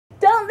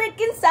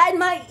inside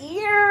my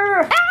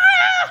ear.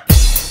 Ah!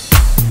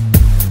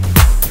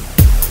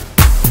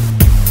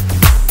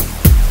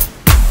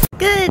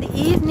 Good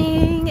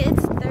evening.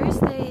 It's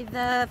Thursday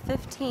the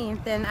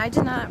 15th and I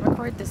did not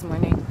record this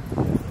morning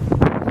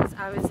because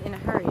I was in a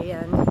hurry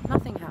and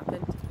nothing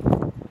happened.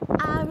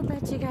 I would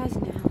let you guys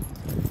know.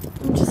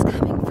 I'm just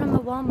coming from the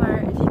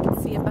Walmart, if you can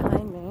see it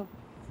behind me,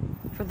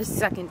 for the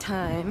second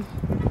time.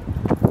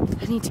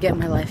 I need to get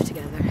my life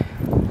together.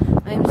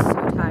 I am so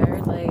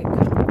tired, like,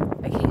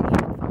 I can't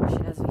even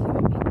function as a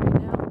human being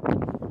right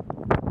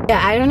now.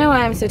 Yeah, I don't know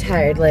why I'm so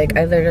tired, like,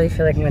 I literally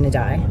feel like I'm gonna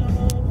die.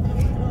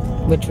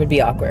 Which would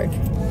be awkward.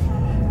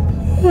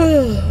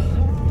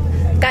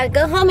 Gotta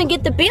go home and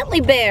get the Bentley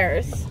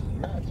Bears.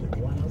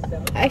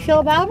 I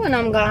feel bad when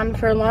I'm gone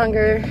for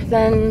longer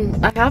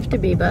than I have to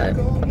be, but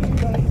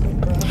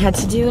I had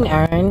to do an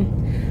errand.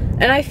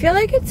 And I feel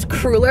like it's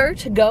crueler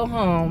to go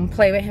home,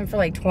 play with him for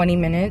like 20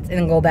 minutes, and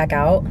then go back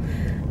out.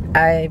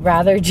 I'd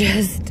rather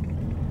just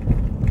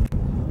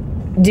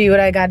do what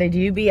I gotta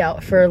do, be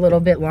out for a little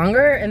bit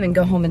longer, and then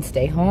go home and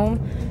stay home.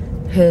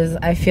 Because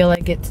I feel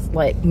like it's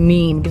like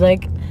mean. Be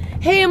like,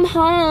 hey, I'm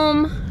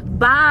home.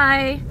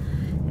 Bye.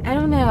 I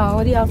don't know.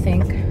 What do y'all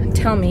think?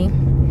 Tell me.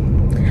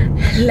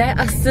 Let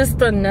a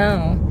sister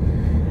know.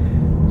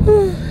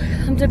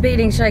 I'm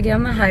debating, should I get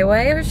on the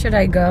highway or should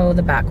I go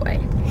the back way?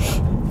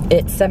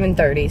 It's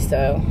 7:30,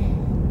 so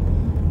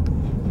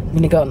I'm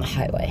gonna go on the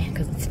highway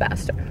because it's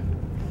faster.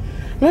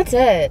 And that's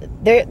it.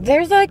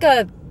 There's like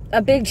a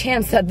big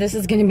chance that this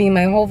is gonna be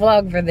my whole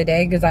vlog for the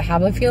day because I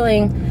have a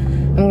feeling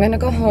I'm gonna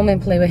go home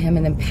and play with him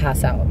and then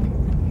pass out.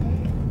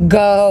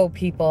 Go,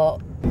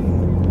 people.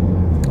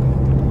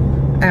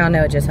 I don't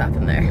know what just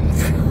happened there.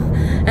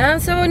 And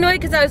I'm so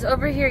annoyed because I was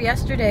over here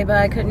yesterday, but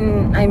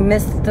I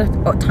missed the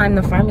time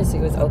the pharmacy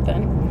was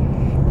open.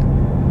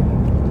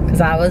 Because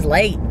I was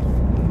late.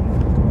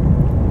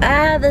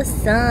 Ah, the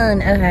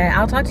sun. Okay,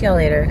 I'll talk to y'all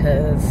later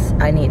because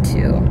I need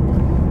to.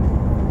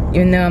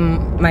 Even though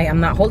I'm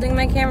not holding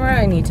my camera,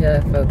 I need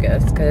to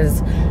focus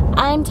because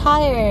I'm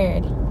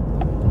tired.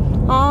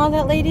 Aw,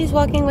 that lady's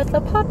walking with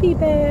the puppy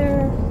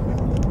bear.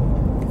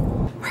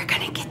 We're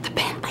gonna get the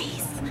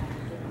Bentleys.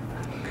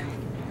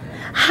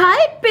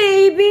 Hi,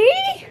 baby.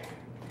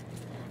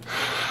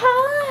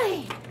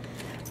 Hi.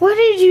 What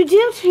did you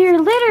do to your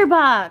litter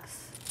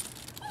box?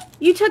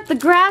 You took the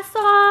grass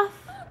off?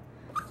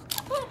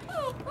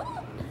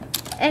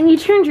 And you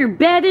turned your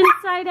bed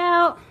inside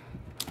out?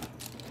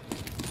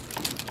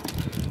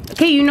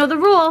 Okay, you know the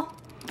rule.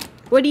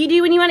 What do you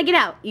do when you want to get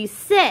out? You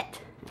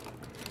sit.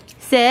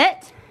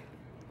 Sit.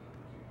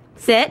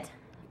 Sit.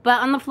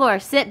 Butt on the floor.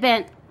 Sit,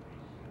 Bent.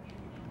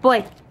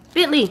 Boy,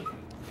 Bentley.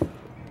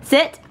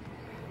 Sit.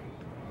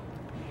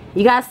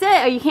 You gotta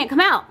sit or you can't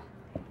come out.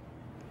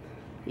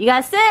 You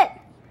gotta sit.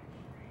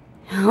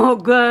 Oh,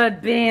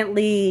 good,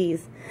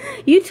 Bentleys.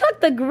 You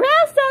took the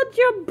grass out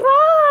your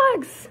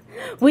box.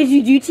 What did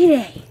you do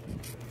today?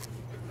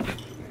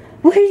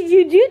 What did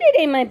you do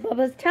today, my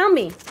bubbles? Tell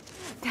me.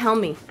 Tell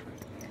me.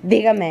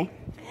 Dígame.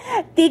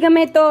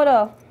 Dígame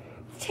todo.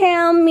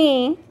 Tell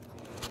me.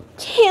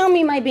 Tell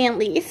me, my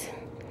Bentleys.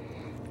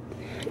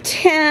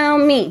 Tell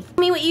me. Tell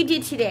me what you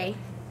did today.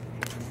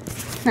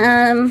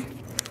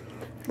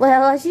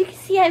 Well, as you can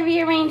see, I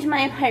rearranged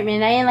my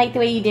apartment. I didn't like the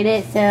way you did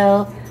it,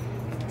 so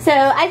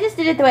I just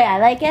did it the way I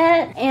like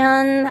it.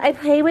 And I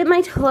played with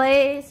my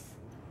toys.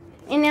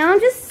 And now I'm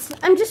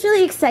just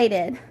really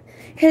excited.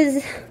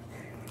 Cause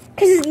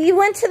you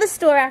went to the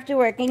store after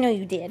work. I know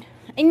you did.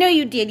 I know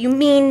you did, you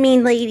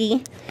mean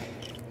lady.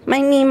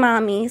 My mean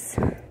mommies.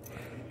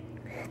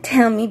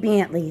 Tell me,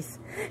 Bentleys.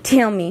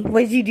 Tell me,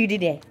 what did you do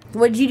today?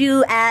 What did you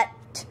do at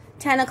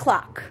 10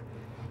 o'clock?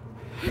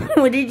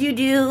 What did you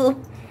do?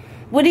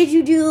 What did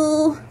you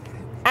do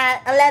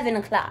at 11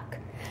 o'clock?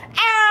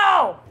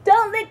 Ow!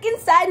 Don't lick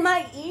inside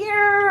my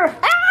ear!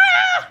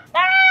 Ah!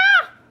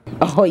 Ah!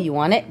 Oh, you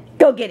want it?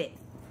 Go get it.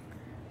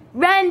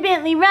 Run,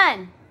 Bentley,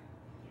 run.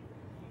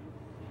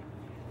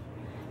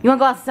 You wanna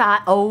go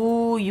outside?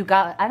 Oh, you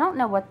got, I don't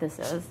know what this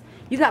is.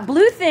 You got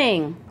blue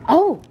thing.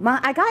 Oh,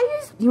 I got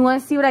you. You wanna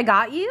see what I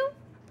got you?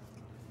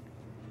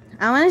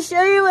 I wanna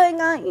show you what I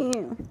got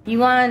you. You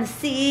wanna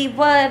see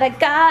what I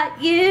got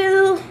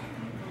you?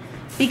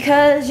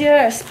 Because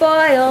you're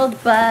spoiled,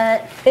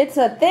 but it's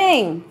a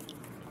thing.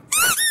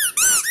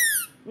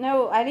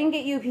 No, I didn't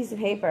get you a piece of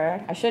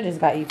paper. I should have just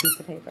got you a piece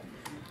of paper.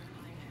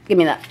 Give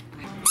me that.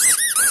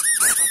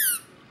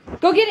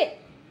 Go get it.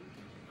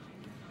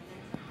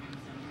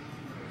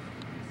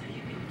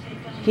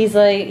 He's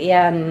like,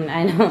 yeah,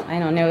 I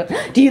don't know.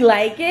 Do you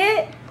like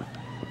it?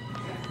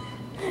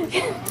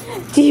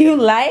 Do you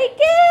like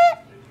it?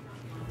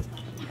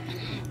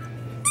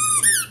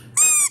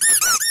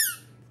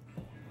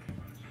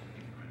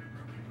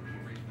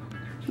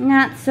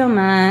 Not so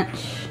much.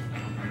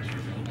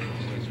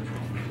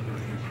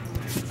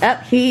 Oh,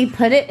 he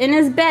put it in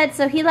his bed,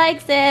 so he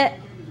likes it.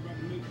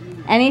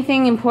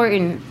 Anything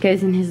important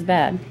goes in his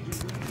bed.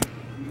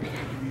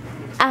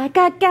 I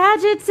got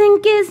gadgets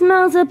and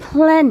gizmos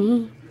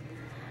aplenty.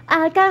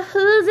 I got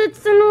who's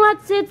its and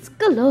what's its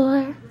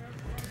galore.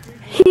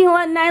 You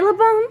want Nyla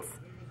bones?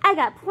 I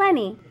got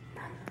plenty.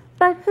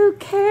 But who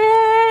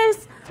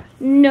cares?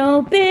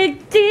 No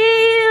big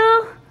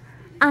deal.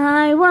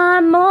 I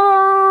want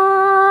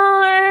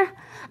more.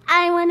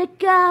 I want to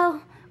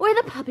go where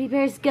the puppy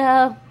bears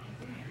go.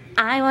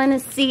 I want to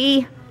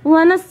see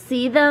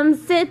them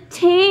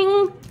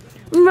sitting,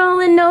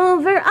 rolling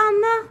over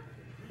on the,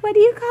 what do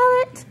you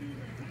call it?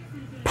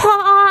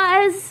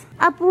 Paws.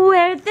 Up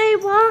where they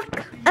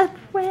walk, up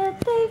where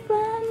they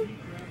run.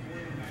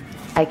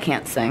 I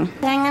can't sing.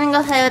 I'm gonna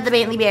go play with the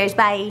Bentley Bears,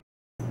 bye.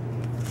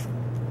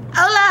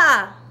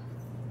 Hola!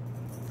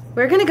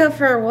 We're gonna go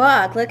for a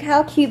walk. Look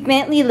how cute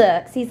Bentley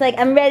looks. He's like,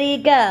 I'm ready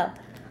to go.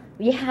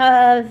 We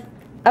have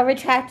a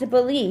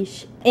retractable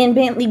leash in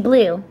Bentley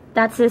blue.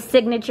 That's his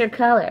signature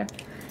color.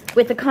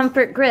 With a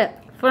comfort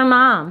grip for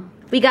mom.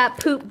 We got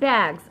poop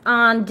bags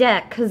on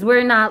deck because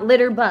we're not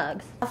litter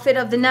bugs. Outfit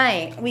of the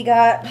night. We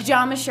got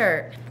pajama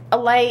shirt, a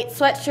light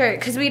sweatshirt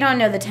because we don't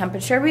know the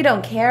temperature. We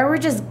don't care. We're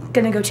just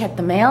gonna go check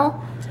the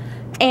mail.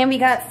 And we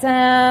got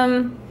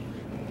some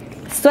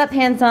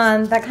sweatpants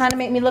on that kind of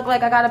make me look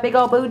like I got a big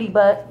old booty,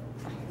 but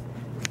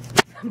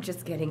I'm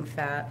just getting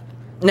fat.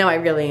 No, I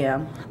really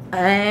am.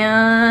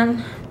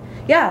 And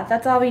yeah,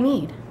 that's all we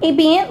need. Hey,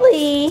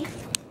 Bentley.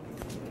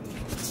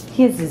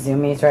 He's the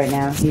zoomies right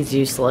now. He's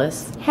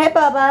useless. Hey,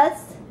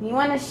 Bubba's. You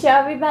want to show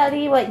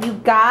everybody what you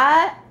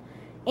got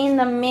in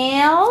the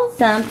mail?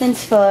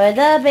 Something's for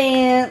the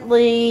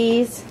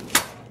Bentleys.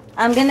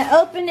 I'm going to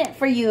open it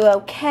for you,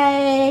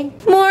 okay?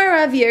 More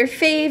of your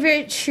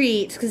favorite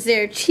treats because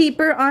they're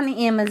cheaper on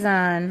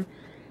Amazon.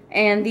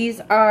 And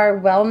these are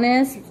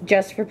wellness,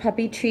 just for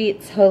puppy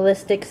treats,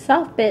 holistic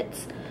soft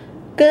bits.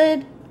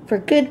 Good for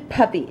good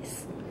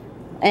puppies.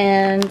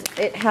 And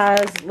it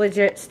has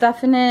legit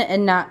stuff in it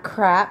and not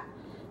crap.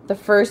 The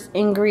first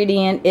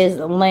ingredient is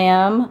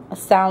lamb,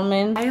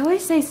 salmon. I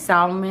always say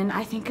salmon,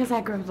 I think because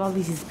I grew up with all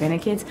these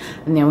Hispanic kids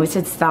and they always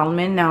said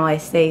salmon. Now I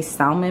say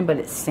salmon, but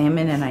it's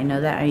salmon, and I know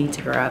that I need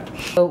to grow up.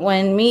 But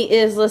when meat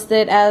is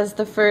listed as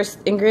the first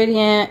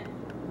ingredient,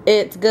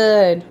 it's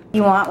good.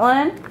 You want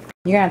one?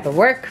 You're gonna have to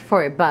work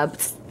for it,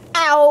 bubs.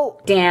 Ow!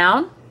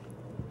 Down.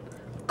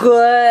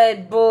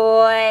 Good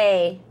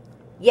boy.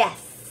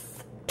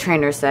 Yes.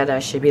 Trainer said I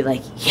should be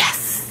like,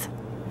 yes.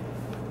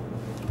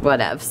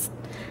 Whatevs.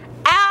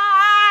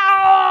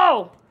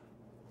 Ow!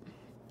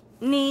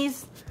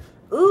 Knees.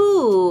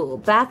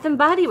 Ooh, Bath and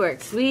Body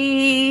Works.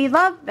 We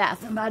love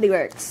Bath and Body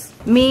Works.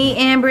 Me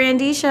and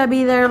Brandy should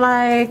be there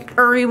like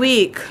every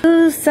week.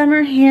 Ooh,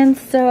 summer hand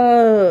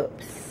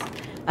soaps.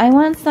 I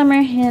want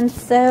summer hand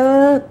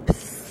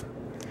soaps.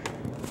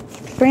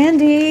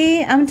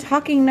 Brandy, I'm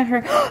talking to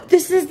her.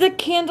 This is the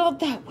candle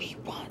that we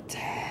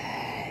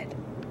wanted.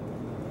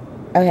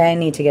 Okay, I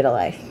need to get a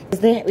life.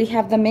 We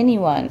have the mini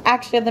one.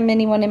 Actually, I have the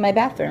mini one in my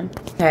bathroom.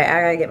 Okay,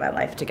 I gotta get my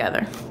life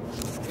together.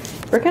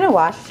 We're gonna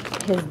wash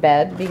his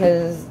bed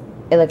because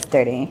it looks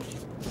dirty.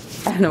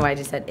 I don't know why I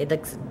just said it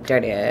looks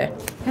dirty. I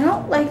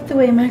don't like the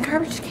way my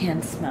garbage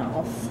can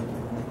smells.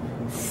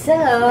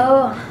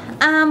 So,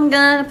 I'm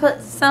gonna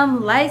put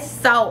some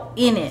Lysol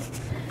in it.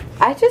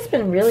 I've just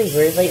been really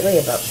weird lately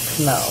about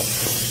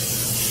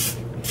smells.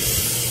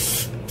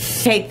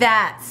 Take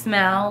that,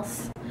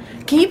 smells.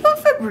 Can you put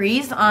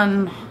Febreze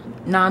on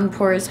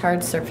non-porous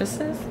hard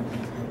surfaces?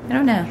 I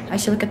don't know. I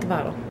should look at the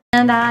bottle.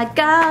 And I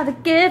got a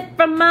gift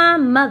from my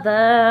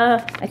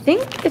mother. I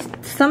think it's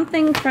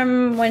something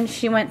from when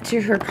she went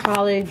to her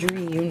college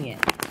reunion.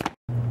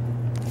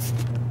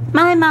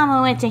 My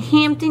mama went to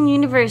Hampton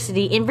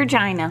University in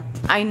Virginia.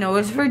 I know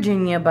it's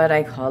Virginia, but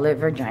I call it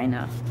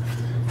Virginia.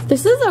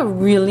 This is a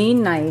really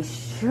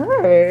nice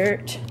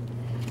shirt,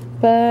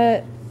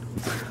 but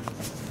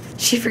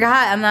she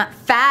forgot I'm not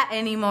fat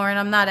anymore and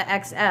I'm not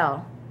an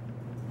XL.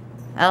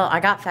 Well, I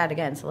got fat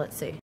again, so let's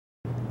see.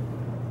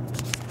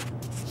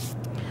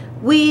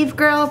 Weave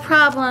girl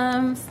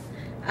problems.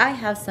 I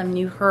have some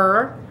new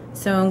hair,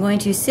 so I'm going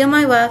to seal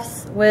my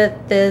wefts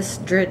with this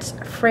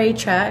Dritz Fray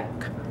Check.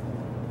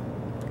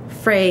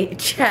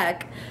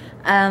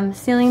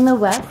 Sealing the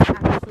weft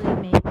actually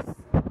makes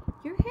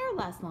your hair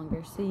last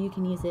longer, so you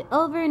can use it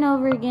over and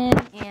over again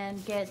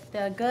and get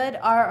the good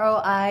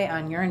ROI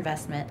on your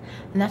investment.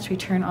 And that's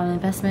return on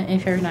investment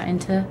if you're not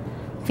into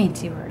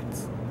fancy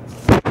words.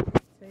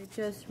 So you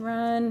just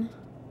run.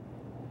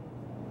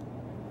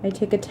 I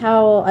take a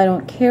towel I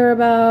don't care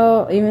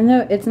about, even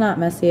though it's not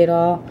messy at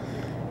all.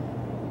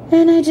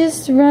 And I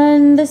just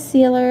run the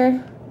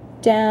sealer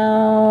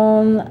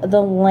down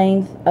the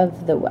length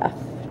of the weft.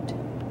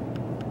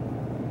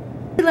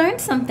 We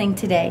learned something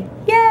today.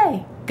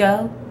 Yay!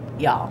 Go,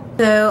 y'all.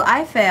 So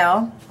I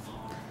fail.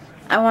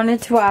 I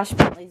wanted to wash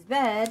Bentley's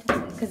bed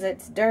because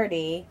it's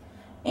dirty.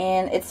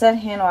 And it said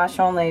hand wash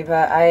only,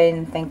 but I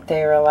didn't think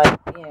they were like,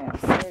 you know,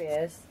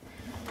 serious.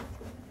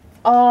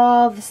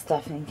 All the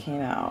stuffing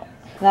came out.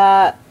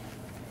 That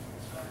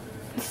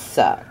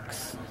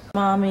sucks.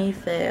 Mommy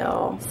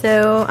fail.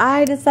 So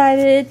I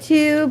decided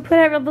to put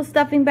all the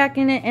stuffing back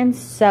in it and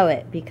sew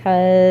it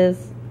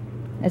because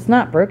it's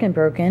not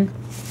broken.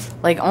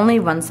 Like only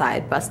one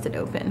side busted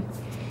open.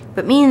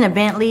 But me and the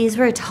Bentleys,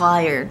 we're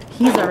tired.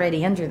 He's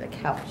already under the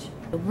couch.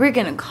 We're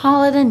gonna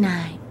call it a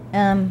night.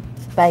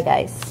 Bye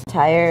guys.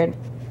 Tired.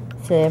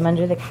 So I'm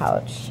under the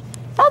couch.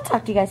 I'll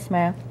talk to you guys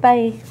tomorrow.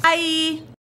 Bye. Bye.